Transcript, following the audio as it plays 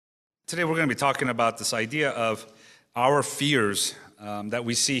Today we're going to be talking about this idea of our fears that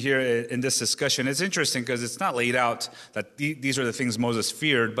we see here in this discussion. It's interesting because it's not laid out that these are the things Moses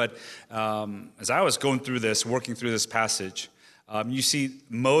feared, but as I was going through this, working through this passage, you see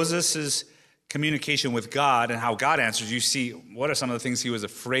Moses' communication with God and how God answers. You see what are some of the things he was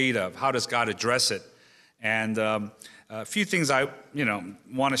afraid of? How does God address it? And a few things I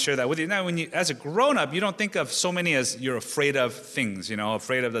want to share that with you. Now, as a grown-up, you don't think of so many as you're afraid of things,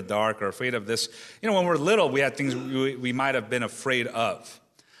 afraid of the dark or afraid of this. When we're little, we had things we might have been afraid of.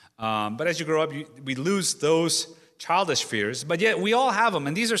 But as you grow up, we lose those childish fears. But yet we all have them.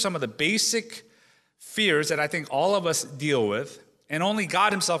 And these are some of the basic fears that I think all of us deal with. And only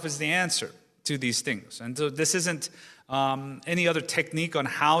God himself is the answer to these things. And so this isn't any other technique on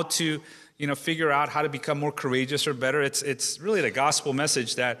how to figure out how to become more courageous or better. It's really the gospel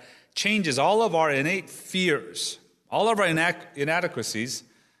message that changes all of our innate fears, all of our inadequacies,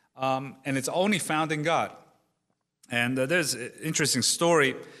 and it's only found in God. And there's an interesting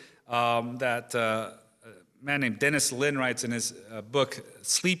story that a man named Dennis Lynn writes in his book,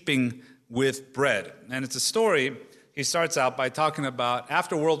 Sleeping with Bread. And it's a story, he starts out by talking about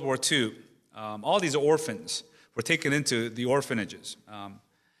after World War II, all these orphans were taken into the orphanages.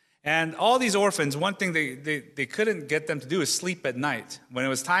 And all these orphans, one thing they couldn't get them to do is sleep at night. When it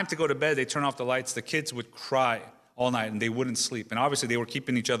was time to go to bed, they turn off the lights. The kids would cry all night, and they wouldn't sleep. And obviously, they were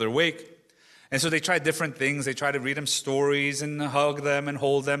keeping each other awake. And so they tried different things. They tried to read them stories and hug them and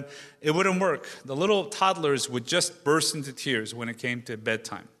hold them. It wouldn't work. The little toddlers would just burst into tears when it came to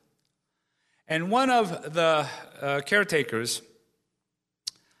bedtime. And one of the caretakers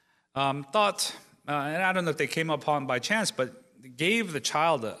thought, and I don't know if they came upon by chance, but gave the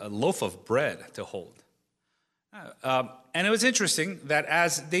child a loaf of bread to hold. And it was interesting that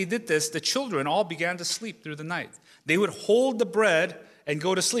as they did this, the children all began to sleep through the night. They would hold the bread and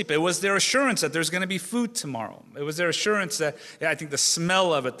go to sleep. It was their assurance that there's going to be food tomorrow. It was their assurance that, I think the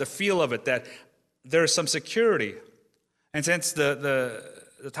smell of it, the feel of it, that there's some security. And since the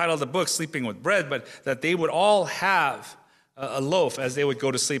title of the book, Sleeping with Bread, but that they would all have a loaf as they would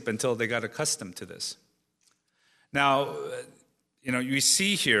go to sleep until they got accustomed to this. Now, you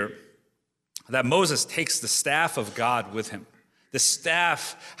see here that Moses takes the staff of God with him. The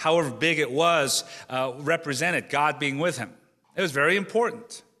staff, however big it was, represented God being with him. It was very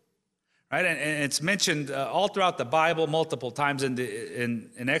important, right? And it's mentioned all throughout the Bible multiple times in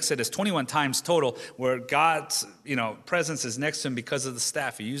Exodus, 21 times total, where God's presence is next to him because of the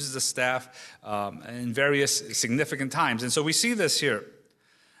staff. He uses the staff in various significant times. And so we see this here.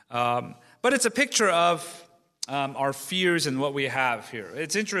 But it's a picture of our fears and what we have here.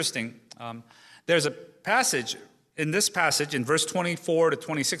 It's interesting. There's a passage, in verse 24 to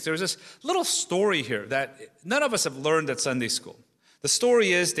 26, there's this little story here that none of us have learned at Sunday school. The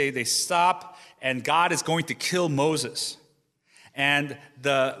story is they stop and God is going to kill Moses. And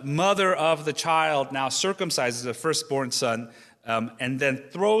the mother of the child now circumcises the firstborn son and then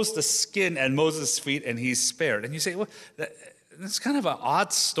throws the skin at Moses' feet and he's spared. And you say, well, it's kind of an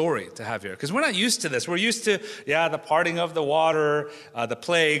odd story to have here because we're not used to this. We're used to, the parting of the water, the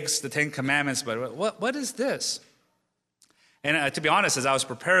plagues, the Ten Commandments, but what is this? And to be honest, as I was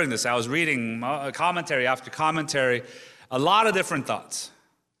preparing this, I was reading commentary after commentary, a lot of different thoughts.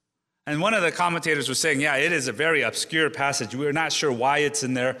 And one of the commentators was saying, it is a very obscure passage. We're not sure why it's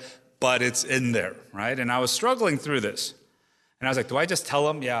in there, but it's in there, right? And I was struggling through this. And I was like, do I just tell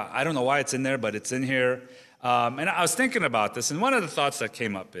them? I don't know why it's in there, but it's in here. And I was thinking about this, and one of the thoughts that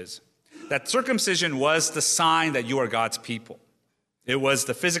came up is that circumcision was the sign that you are God's people. It was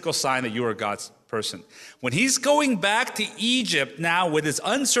the physical sign that you are God's person. When he's going back to Egypt now with his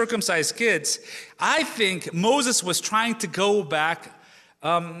uncircumcised kids, I think Moses was trying to go back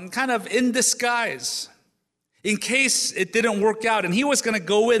kind of in disguise in case it didn't work out. And he was going to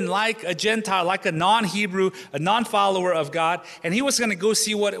go in like a Gentile, like a non-Hebrew, a non-follower of God, and he was going to go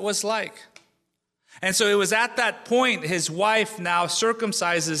see what it was like. And so it was at that point his wife now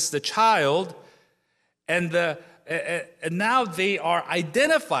circumcises the child, and now they are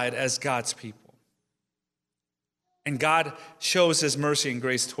identified as God's people. And God shows his mercy and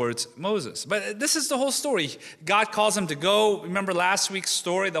grace towards Moses. But this is the whole story. God calls him to go. Remember last week's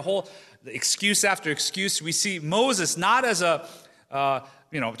story, the excuse after excuse. We see Moses not as a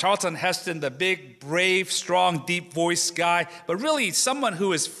Charlton Heston, the big, brave, strong, deep-voiced guy, but really someone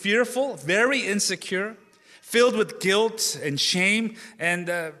who is fearful, very insecure, filled with guilt and shame and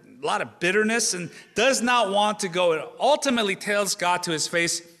a lot of bitterness, and does not want to go. It ultimately tells God to his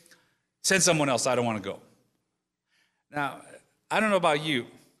face, send someone else, I don't want to go. Now, I don't know about you,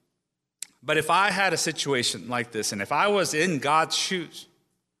 but if I had a situation like this, and if I was in God's shoes,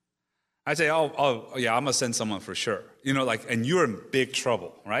 I'd say, oh, yeah, I'm going to send someone for sure. And you're in big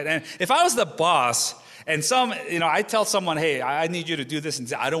trouble, right? And if I was the boss and I tell someone, hey, I need you to do this, and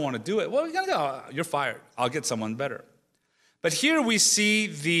say, I don't want to do it. Well, you got to go, you're fired. I'll get someone better. But here we see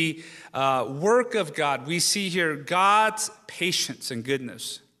the work of God. We see here God's patience and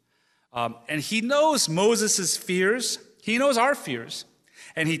goodness. And he knows Moses' fears. He knows our fears.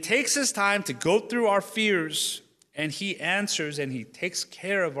 And he takes his time to go through our fears, and he answers and he takes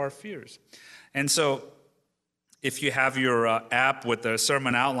care of our fears. And so if you have your app with the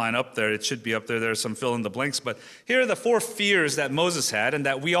sermon outline up there, it should be up there. There's some fill in the blanks. But here are the 4 fears that Moses had and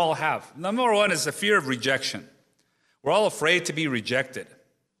that we all have. Number 1 is the fear of rejection. We're all afraid to be rejected.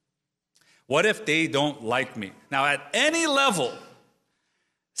 What if they don't like me? Now, at any level,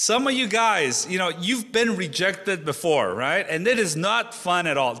 some of you guys, you've been rejected before, right? And it is not fun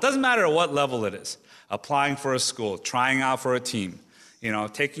at all. It doesn't matter at what level it is. Applying for a school, trying out for a team,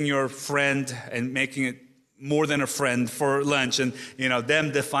 taking your friend and making it more than a friend for lunch, and,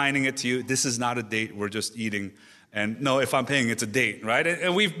 them defining it to you, this is not a date, we're just eating. And no, if I'm paying, it's a date, right?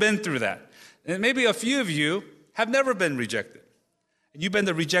 And we've been through that. And maybe a few of you have never been rejected. And you've been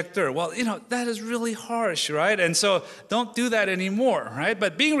the rejecter. Well, that is really harsh, right? And so don't do that anymore, right?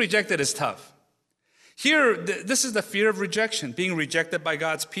 But being rejected is tough. Here, this is the fear of rejection, being rejected by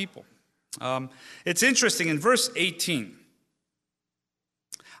God's people. It's interesting, in verse 18,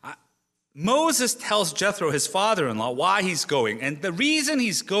 Moses tells Jethro, his father-in-law, why he's going. And the reason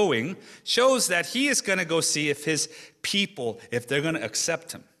he's going shows that he is going to go see if his people, if they're going to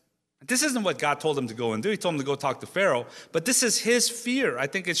accept him. This isn't what God told him to go and do. He told him to go talk to Pharaoh. But this is his fear. I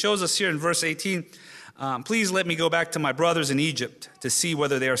think it shows us here in verse 18, please let me go back to my brothers in Egypt to see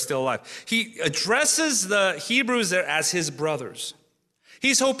whether they are still alive. He addresses the Hebrews there as his brothers.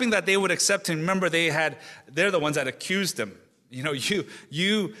 He's hoping that they would accept him. Remember, they're the ones that accused him.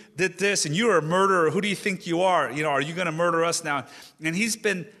 You did this, and you're a murderer. Who do you think you are? Are you going to murder us now? And he's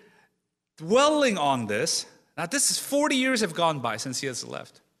been dwelling on this. Now, this is 40 years have gone by since he has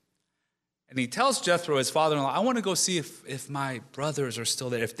left. And he tells Jethro, his father-in-law, I want to go see if my brothers are still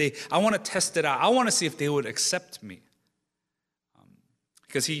there. I want to test it out. I want to see if they would accept me.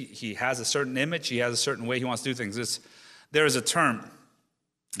 Because he has a certain image. He has a certain way he wants to do things. There is a term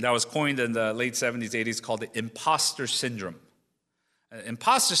that was coined in the late 70s, 80s called the imposter syndrome.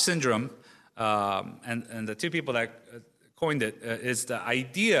 Imposter syndrome, and the 2 people that coined it, is the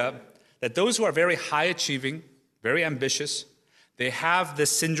idea that those who are very high achieving, very ambitious, they have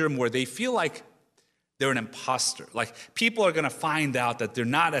this syndrome where they feel like they're an imposter. Like people are going to find out that they're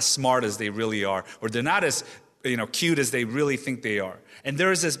not as smart as they really are, or they're not as cute as they really think they are. And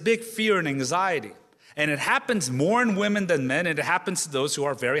there is this big fear and anxiety. And it happens more in women than men, and it happens to those who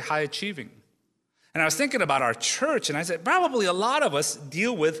are very high achieving. And I was thinking about our church, and I said, probably a lot of us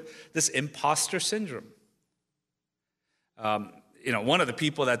deal with this imposter syndrome. One of the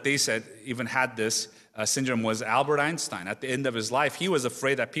people that they said even had this syndrome was Albert Einstein. At the end of his life, he was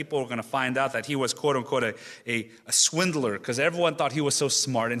afraid that people were going to find out that he was, quote unquote, a swindler, because everyone thought he was so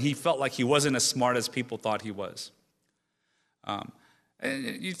smart, and he felt like he wasn't as smart as people thought he was.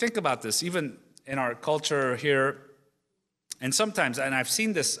 And you think about this, even in our culture here, and sometimes, and I've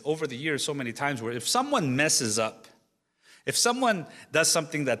seen this over the years so many times, where if someone messes up, if someone does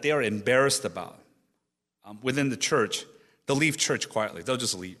something that they are embarrassed about within the church, they'll leave church quietly. They'll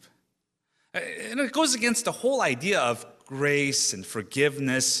just leave. And it goes against the whole idea of grace and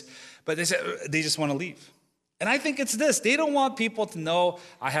forgiveness, but they just want to leave. And I think it's this. They don't want people to know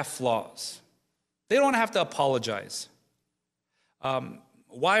I have flaws. They don't have to apologize.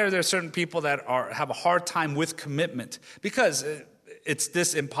 Why are there certain people that have a hard time with commitment? Because it's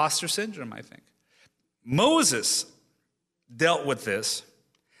this imposter syndrome, I think. Moses dealt with this,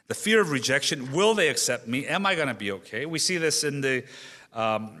 the fear of rejection. Will they accept me? Am I going to be okay? We see this in the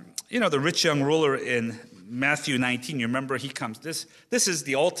rich young ruler in Matthew 19. You remember he comes. This is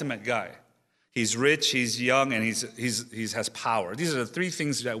the ultimate guy. He's rich, he's young, and he has power. These are the 3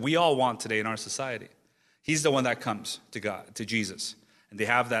 things that we all want today in our society. He's the one that comes to God, to Jesus. And they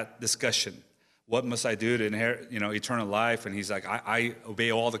have that discussion. What must I do to inherit, eternal life? And he's like, I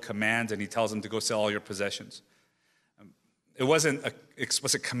obey all the commands. And he tells him to go sell all your possessions. It wasn't an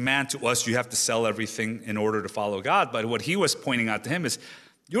explicit command to us, you have to sell everything in order to follow God. But what he was pointing out to him is,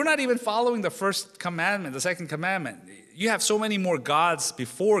 you're not even following the first commandment, the second commandment. You have so many more gods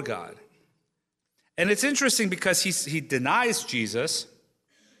before God. And it's interesting because he denies Jesus.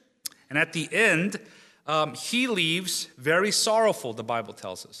 And at the end, he leaves very sorrowful, the Bible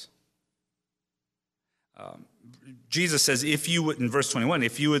tells us. Jesus says, if you would, in verse 21,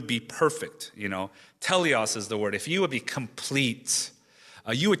 if you would be perfect, teleos is the word, if you would be complete,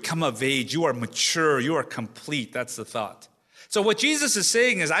 you would come of age, you are mature, you are complete. That's the thought. So what Jesus is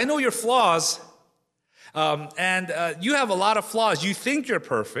saying is, I know your flaws, and you have a lot of flaws. You think you're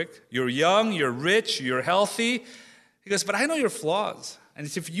perfect. You're young, you're rich, you're healthy. He goes, but I know your flaws. And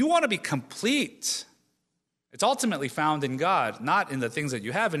if you want to be complete, it's ultimately found in God, not in the things that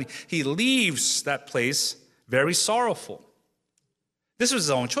you have. And he leaves that place very sorrowful. This was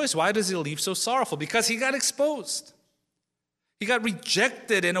his own choice. Why does he leave so sorrowful? Because he got exposed. He got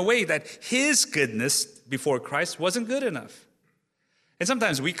rejected in a way that his goodness before Christ wasn't good enough. And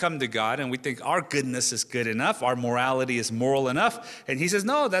sometimes we come to God and we think our goodness is good enough, our morality is moral enough, and he says,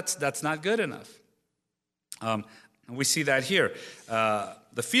 no, that's not good enough. And we see that here.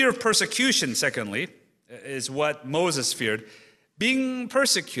 The fear of persecution, secondly, is what Moses feared. Being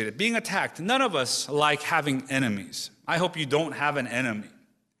persecuted, being attacked. None of us like having enemies. I hope you don't have an enemy.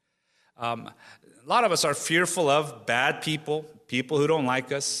 A lot of us are fearful of bad people, people who don't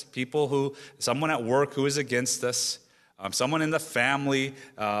like us, someone at work who is against us, someone in the family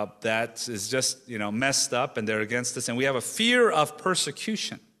that is just, messed up and they're against us. And we have a fear of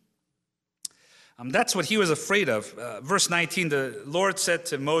persecution. That's what he was afraid of. Verse 19, the Lord said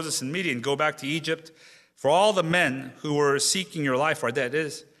to Moses and Midian, go back to Egypt, for all the men who were seeking your life are dead. It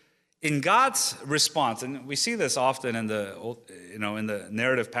is in God's response, and we see this often in the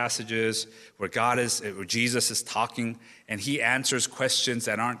narrative passages where Jesus is talking and he answers questions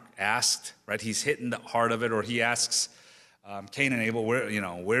that aren't asked, right? He's hitting the heart of it, or he asks Cain and Abel,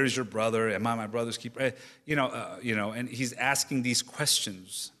 where's your brother? Am I my brother's keeper? And he's asking these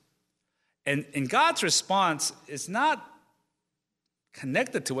questions. And God's response is not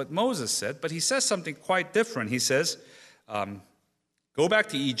connected to what Moses said, but he says something quite different. He says, go back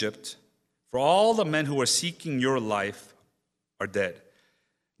to Egypt, for all the men who are seeking your life are dead.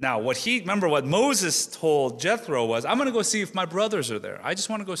 Now, remember what Moses told Jethro was, I'm going to go see if my brothers are there. I just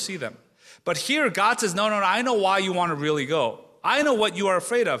want to go see them. But here God says, no, I know why you want to really go. I know what you are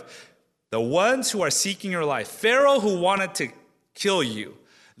afraid of. The ones who are seeking your life. Pharaoh who wanted to kill you.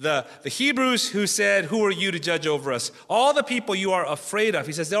 The Hebrews who said, who are you to judge over us? All the people you are afraid of.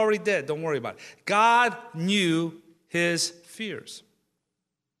 He says, they're already dead. Don't worry about it. God knew his fears.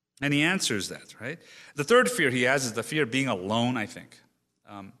 And he answers that, right? The third fear he has is the fear of being alone, I think.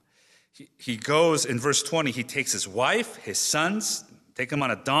 He goes, in verse 20, he takes his wife, his sons, take them on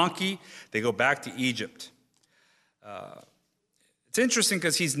a donkey. They go back to Egypt. It's interesting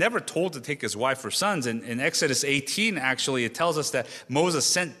because he's never told to take his wife or sons. In Exodus 18, actually, it tells us that Moses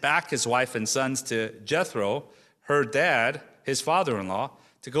sent back his wife and sons to Jethro, her dad, his father-in-law,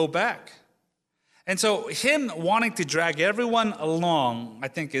 to go back. And so him wanting to drag everyone along, I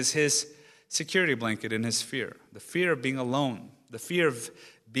think, is his security blanket in his fear. The fear of being alone. The fear of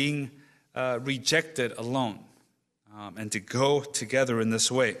being rejected alone. And to go together in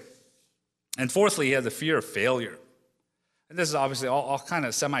this way. And fourthly, he had the fear of failure. And this is obviously all kind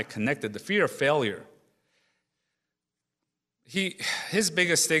of semi-connected. The fear of failure. His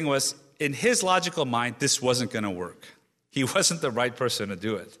biggest thing was, in his logical mind, this wasn't going to work. He wasn't the right person to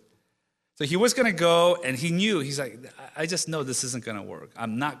do it. So he was going to go, and he knew, he's like, I just know this isn't going to work.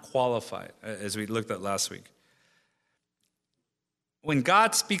 I'm not qualified, as we looked at last week. When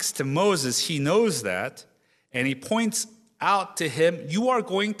God speaks to Moses, he knows that, and he points out to him, you are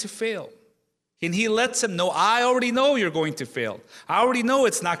going to fail. And he lets him know, I already know you're going to fail. I already know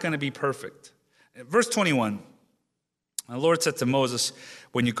it's not going to be perfect. Verse 21, the Lord said to Moses,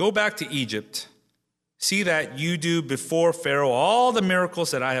 when you go back to Egypt, see that you do before Pharaoh all the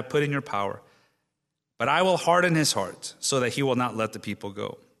miracles that I have put in your power. But I will harden his heart so that he will not let the people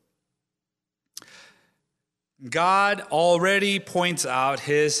go. God already points out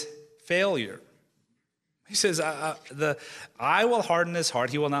his failure. He says, I will harden his heart.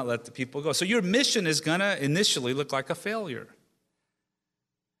 He will not let the people go. So your mission is going to initially look like a failure.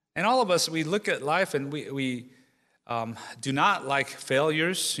 And all of us, we look at life and we do not like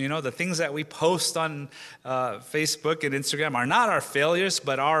failures. The things that we post on Facebook and Instagram are not our failures,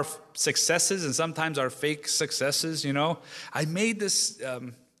 but our successes, and sometimes our fake successes. I made this...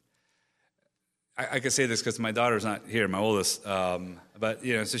 I can say this because my daughter's not here, my oldest. But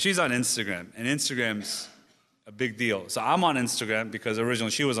so she's on Instagram, and Instagram's a big deal. So I'm on Instagram because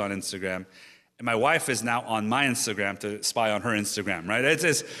originally she was on Instagram, and my wife is now on my Instagram to spy on her Instagram, right?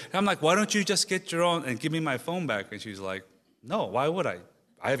 I'm like, why don't you just get your own and give me my phone back? And she's like, no, why would I?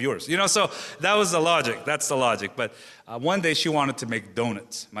 I have yours. So that was the logic. That's the logic. But one day she wanted to make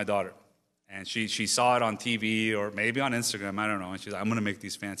donuts, my daughter. And she saw it on TV or maybe on Instagram, I don't know. And she's like, I'm going to make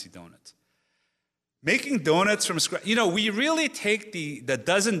these fancy donuts. Making donuts from scratch. You know, we really take the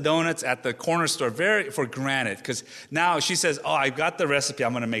dozen donuts at the corner store for granted, because now she says, oh, I got the recipe,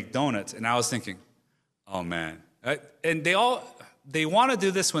 I'm going to make donuts. And I was thinking, oh, man. And they want to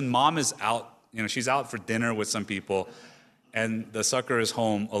do this when mom is out. You know, she's out for dinner with some people, and the sucker is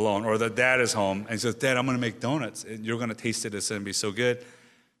home alone, or the dad is home, and he says, Dad, I'm going to make donuts, and you're going to taste it. It's going to be so good.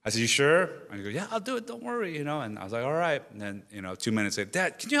 I said, you sure? And he goes, yeah, I'll do it. Don't worry, you know. And I was like, all right. And then, 2 minutes later,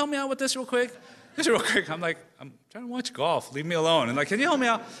 Dad, can you help me out with this real quick? Just real quick. I'm like, I'm trying to watch golf. Leave me alone. And like, can you help me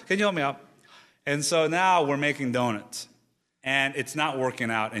out? Can you help me out? And so now we're making donuts, and it's not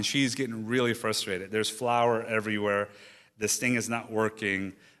working out, and she's getting really frustrated. There's flour everywhere. This thing is not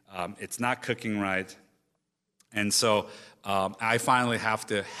working. It's not cooking right. And so I finally have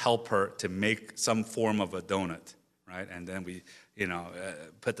to help her to make some form of a donut, right? And then we,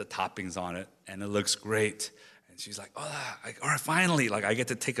 put the toppings on it, and it looks great. And she's like, all right, finally, like I get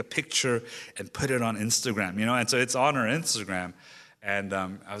to take a picture and put it on Instagram, And so it's on her Instagram. And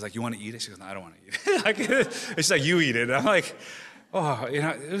I was like, you want to eat it? She goes, no, I don't want to eat it. She's like, you eat it. And I'm like, oh,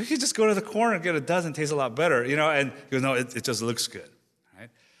 we could just go to the corner and get a dozen. It tastes a lot better, And he goes, no, it just looks good,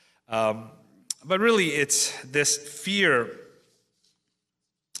 right? But really, it's this fear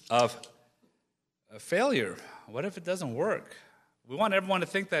of failure. What if it doesn't work? We want everyone to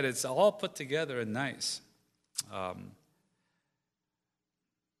think that it's all put together and nice.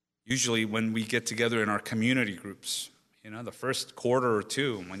 Usually when we get together in our community groups, the first quarter or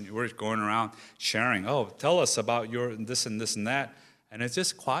two, when we're going around sharing, tell us about your this and this and that, and it's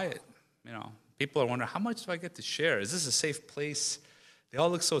just quiet. People are wondering, how much do I get to share? Is this a safe place? They all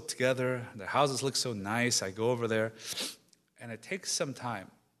look so together. Their houses look so nice. I go over there, and it takes some time.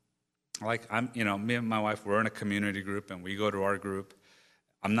 Like me and my wife, we're in a community group, and we go to our group.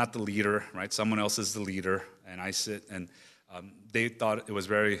 I'm not the leader, right? Someone else is the leader, and I sit, and they thought it was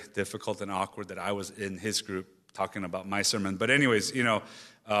very difficult and awkward that I was in his group talking about my sermon. But anyways,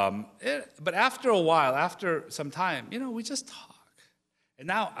 but after a while, after some time, we just talk. And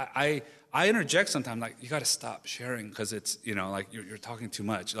now I interject sometimes, like, you got to stop sharing because it's, like you're talking too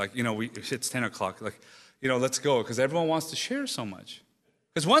much. Like, it's 10 o'clock, like, let's go, because everyone wants to share so much.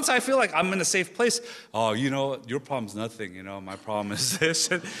 Because once I feel like I'm in a safe place, your problem's nothing, my problem is this.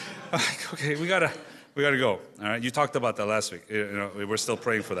 And I'm like, okay, we gotta go. All right, you talked about that last week. We're still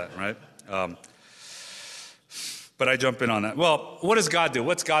praying for that, right? But I jump in on that. Well, what does God do?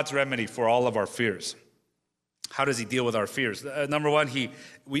 What's God's remedy for all of our fears? How does He deal with our fears? Number one, He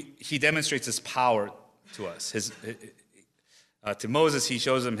demonstrates His power to us. To Moses, He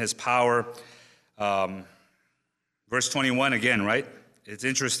shows him His power. Verse 21 again, right? It's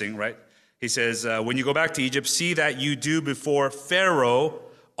interesting, right? He says, when you go back to Egypt, see that you do before Pharaoh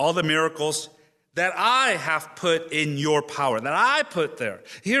all the miracles that I have put in your power, that I put there.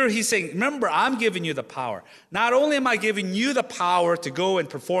 Here he's saying, remember, I'm giving you the power. Not only am I giving you the power to go and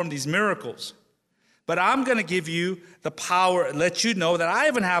perform these miracles, but I'm going to give you the power and let you know that I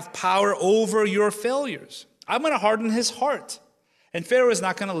even have power over your failures. I'm going to harden his heart. And Pharaoh is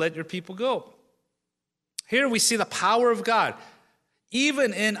not going to let your people go. Here we see the power of God,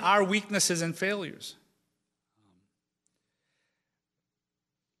 even in our weaknesses and failures.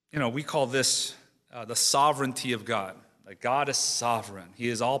 We call this the sovereignty of God. Like, God is sovereign. He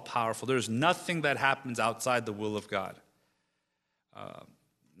is all powerful. There's nothing that happens outside the will of God.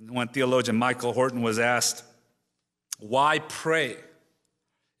 When theologian Michael Horton was asked, why pray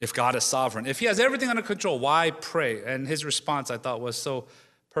if God is sovereign? If He has everything under control, why pray? And his response, I thought, was so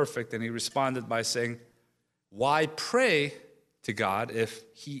perfect. And he responded by saying, why pray to God if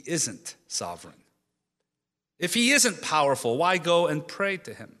He isn't sovereign? If He isn't powerful, why go and pray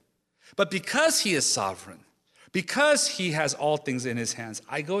to Him? But because He is sovereign, because He has all things in His hands,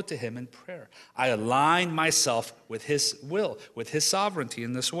 I go to Him in prayer. I align myself with His will, with His sovereignty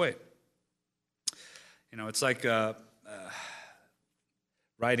in this way. It's like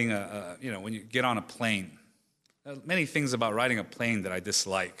riding when you get on a plane. There are many things about riding a plane that I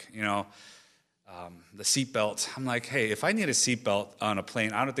dislike. The seatbelt. I'm like, hey, if I need a seatbelt on a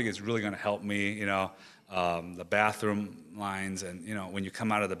plane, I don't think it's really going to help me. The bathroom lines, and when you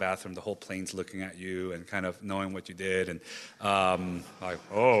come out of the bathroom, the whole plane's looking at you and kind of knowing what you did, and like,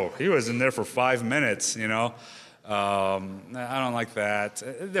 oh, he was in there for 5 minutes. I don't like that.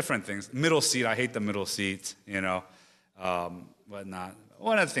 Different things. Middle seat. I hate the middle seat. Whatnot.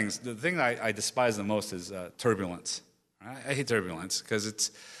 One of the thing I despise the most is turbulence. I hate turbulence because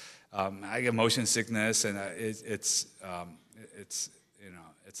it's. I get motion sickness, and it's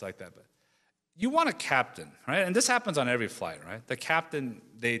like that. But you want a captain, right? And this happens on every flight, right? The captain,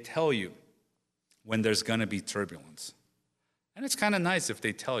 they tell you when there's going to be turbulence, and it's kind of nice if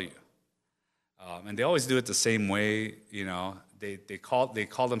they tell you. And they always do it the same way, They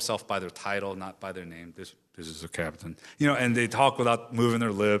call themselves by their title, not by their name. This is a captain, and they talk without moving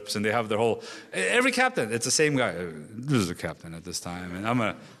their lips, and they have their whole. Every captain, it's the same guy. This is a captain at this time, and I'm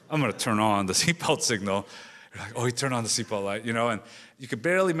gonna turn on the seatbelt signal. You're like, oh, he turned on the seatbelt light, and you could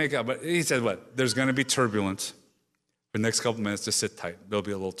barely make out. But he said, what? There's going to be turbulence. For the next couple of minutes, just sit tight. There'll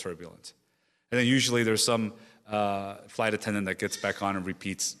be a little turbulence, and then usually there's some flight attendant that gets back on and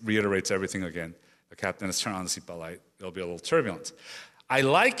reiterates everything again. The captain has turned on the seatbelt light. There'll be a little turbulence. I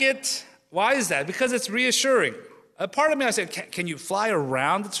like it. Why is that? Because it's reassuring. A part of me, I said, can you fly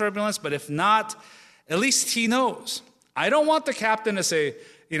around the turbulence? But if not, at least he knows. I don't want the captain to say,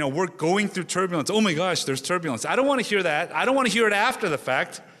 we're going through turbulence. Oh my gosh, there's turbulence. I don't want to hear that. I don't want to hear it after the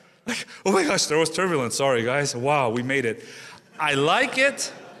fact. Like, oh my gosh, there was turbulence. Sorry, guys. Wow, we made it. I like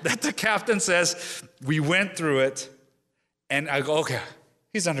it that the captain says, we went through it. And I go, okay,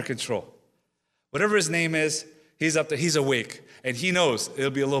 he's under control. Whatever his name is, he's up there, he's awake, and he knows it'll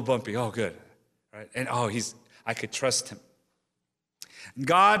be a little bumpy. Oh, good, right? And I could trust him.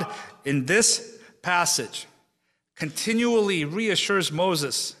 God, in this passage, continually reassures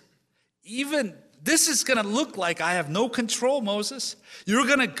Moses, even this is going to look like I have no control, Moses. You're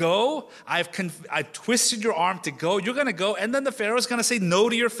going to go. I've twisted your arm to go. You're going to go, and then the Pharaoh's going to say no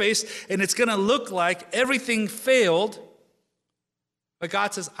to your face, and it's going to look like everything failed. But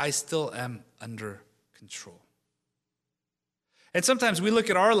God says, I still am under control. And sometimes we look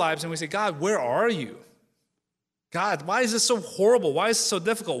at our lives and we say, God, where are you? God, why is this so horrible? Why is it so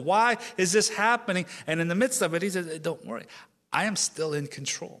difficult? Why is this happening? And in the midst of it, he says, don't worry. I am still in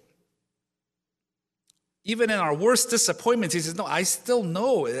control. Even in our worst disappointments, he says, no, I still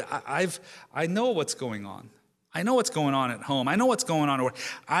know. I know what's going on. I know what's going on at home. I know what's going on at work.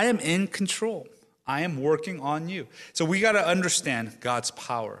 I am in control. I am working on you. So we got to understand God's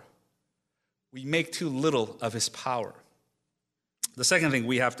power. We make too little of his power. The second thing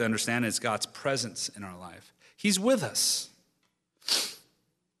we have to understand is God's presence in our life. He's with us.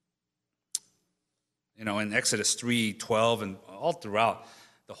 In Exodus 3:12 and all throughout,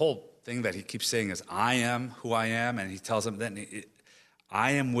 the whole thing that he keeps saying is, I am who I am. And he tells them then,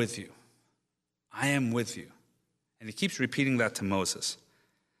 I am with you. I am with you. And he keeps repeating that to Moses.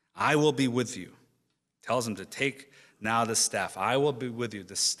 I will be with you. Tells him to take now the staff. I will be with you.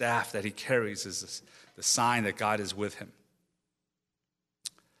 The staff that he carries is the sign that God is with him.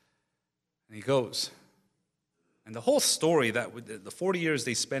 And he goes. And the whole story, that the 40 years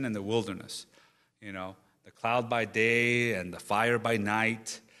they spent in the wilderness, the cloud by day and the fire by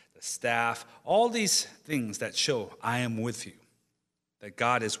night, the staff, all these things that show I am with you, that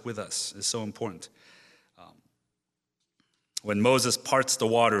God is with us is so important. When Moses parts the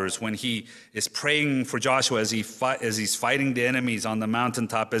waters, when he is praying for Joshua as he's fighting the enemies on the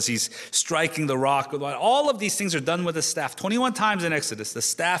mountaintop, as he's striking the rock, all of these things are done with the staff. 21 times in Exodus, the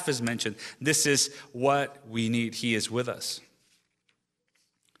staff is mentioned. This is what we need. He is with us.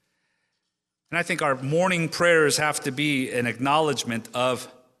 And I think our morning prayers have to be an acknowledgement of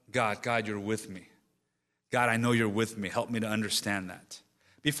God. God, you're with me. God, I know you're with me. Help me to understand that.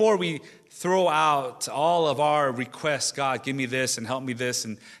 Before we throw out all of our requests, God, give me this and help me this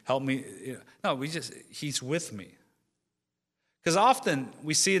and help me. No, he's with me. Because often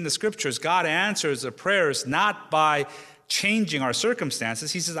we see in the scriptures, God answers the prayers not by changing our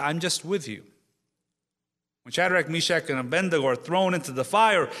circumstances. He says, I'm just with you. When Shadrach, Meshach, and Abednego are thrown into the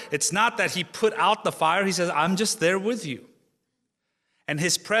fire, it's not that he put out the fire. He says, I'm just there with you. And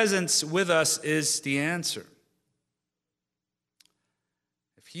his presence with us is the answer.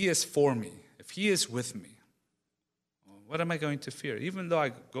 If he is for me, if he is with me, what am I going to fear? Even though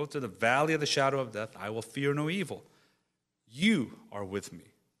I go to the valley of the shadow of death, I will fear no evil. You are with me.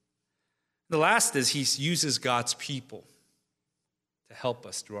 The last is he uses God's people to help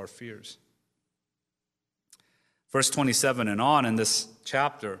us through our fears. Verse 27 and on in this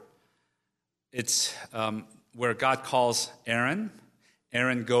chapter, it's where God calls Aaron.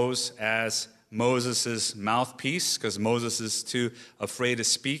 Aaron goes as Moses' mouthpiece because Moses is too afraid to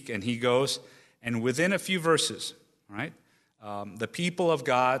speak, and he goes. And within a few verses, right, the people of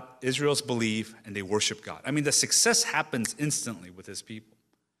God, Israel's believe, and they worship God. I mean, the success happens instantly with his people.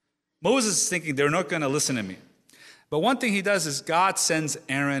 Moses is thinking, they're not going to listen to me. But one thing he does is God sends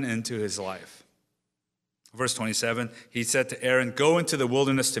Aaron into his life. Verse 27, he said to Aaron, go into the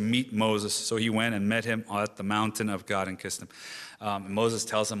wilderness to meet Moses. So he went and met him at the mountain of God and kissed him. And Moses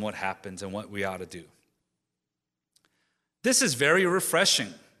tells him what happens and what we ought to do. This is very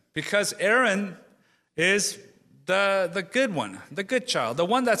refreshing because Aaron is the good one, the good child, the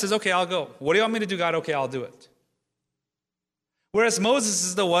one that says, okay, I'll go. What do you want me to do, God? Okay, I'll do it. Whereas Moses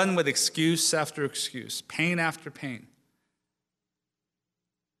is the one with excuse after excuse, pain after pain.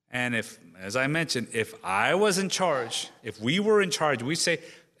 And if, as I mentioned, if I was in charge, if we were in charge, we'd say,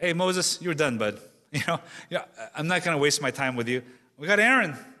 hey, Moses, you're done, bud. I'm not going to waste my time with you. We got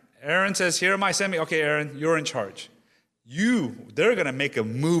Aaron. Aaron says, here am I, send me. Okay, Aaron, you're in charge. They're going to make a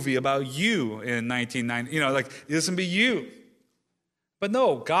movie about you in 1990. This will be you. But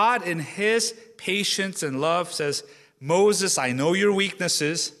no, God in his patience and love says, Moses, I know your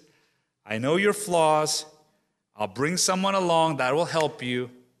weaknesses. I know your flaws. I'll bring someone along that will help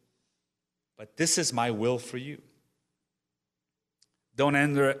you. But this is my will for you. Don't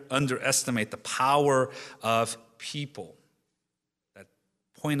underestimate the power of people that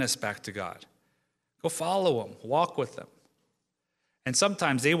point us back to God. Go follow them. Walk with them. And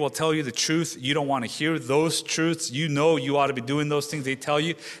sometimes they will tell you the truth. You don't want to hear those truths. You know you ought to be doing those things they tell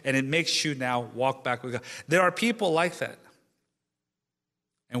you, and it makes you now walk back with God. There are people like that.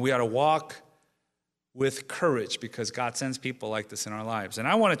 And we ought to walk with courage because God sends people like this in our lives. And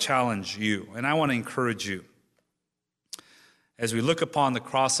I want to challenge you, and I want to encourage you as we look upon the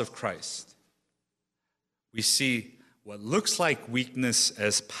cross of Christ. We see what looks like weakness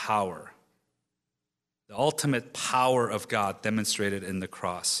as power. The ultimate power of God demonstrated in the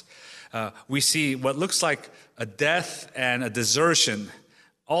cross. We see what looks like a death and a desertion,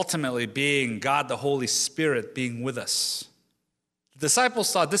 ultimately being God the Holy Spirit being with us. The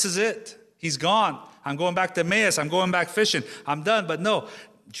disciples thought, this is it. He's gone. I'm going back to Emmaus. I'm going back fishing. I'm done. But no,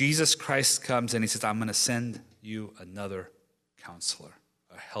 Jesus Christ comes and he says, I'm going to send you another counselor,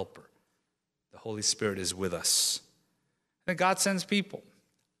 a helper. The Holy Spirit is with us. And God sends people.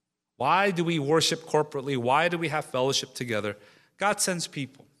 Why do we worship corporately? Why do we have fellowship together? God sends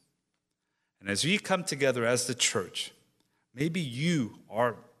people. And as we come together as the church, maybe you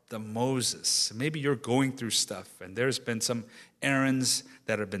are the Moses. Maybe you're going through stuff, and there's been some errands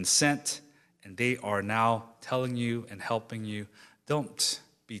that have been sent, and they are now telling you and helping you. Don't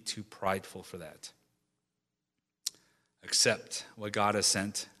be too prideful for that. Accept what God has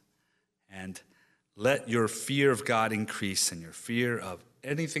sent, and let your fear of God increase and your fear of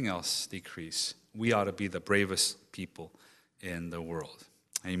anything else decrease. We ought to be the bravest people in the world.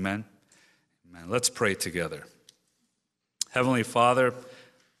 Amen? Amen. Let's pray together. Heavenly Father,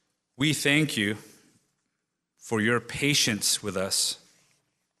 we thank you for your patience with us.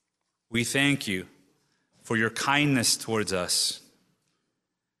 We thank you for your kindness towards us.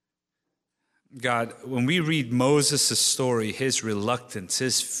 God, when we read Moses' story, his reluctance,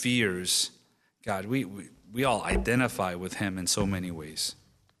 his fears, God, we all identify with him in so many ways.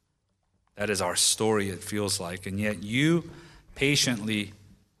 That is our story, it feels like. And yet you patiently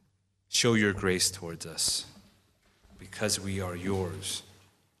show your grace towards us because we are yours.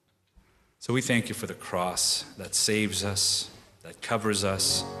 So we thank you for the cross that saves us, that covers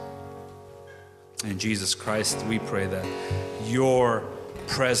us. And Jesus Christ, we pray that your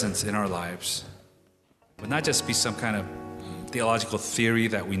presence in our lives would not just be some kind of theological theory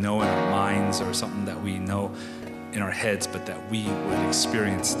that we know in our minds or something that we know in our heads, but that we would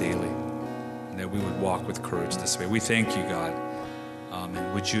experience daily and that we would walk with courage this way. We thank you, God,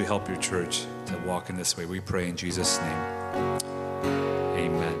 and would you help your church to walk in this way? We pray in Jesus' name.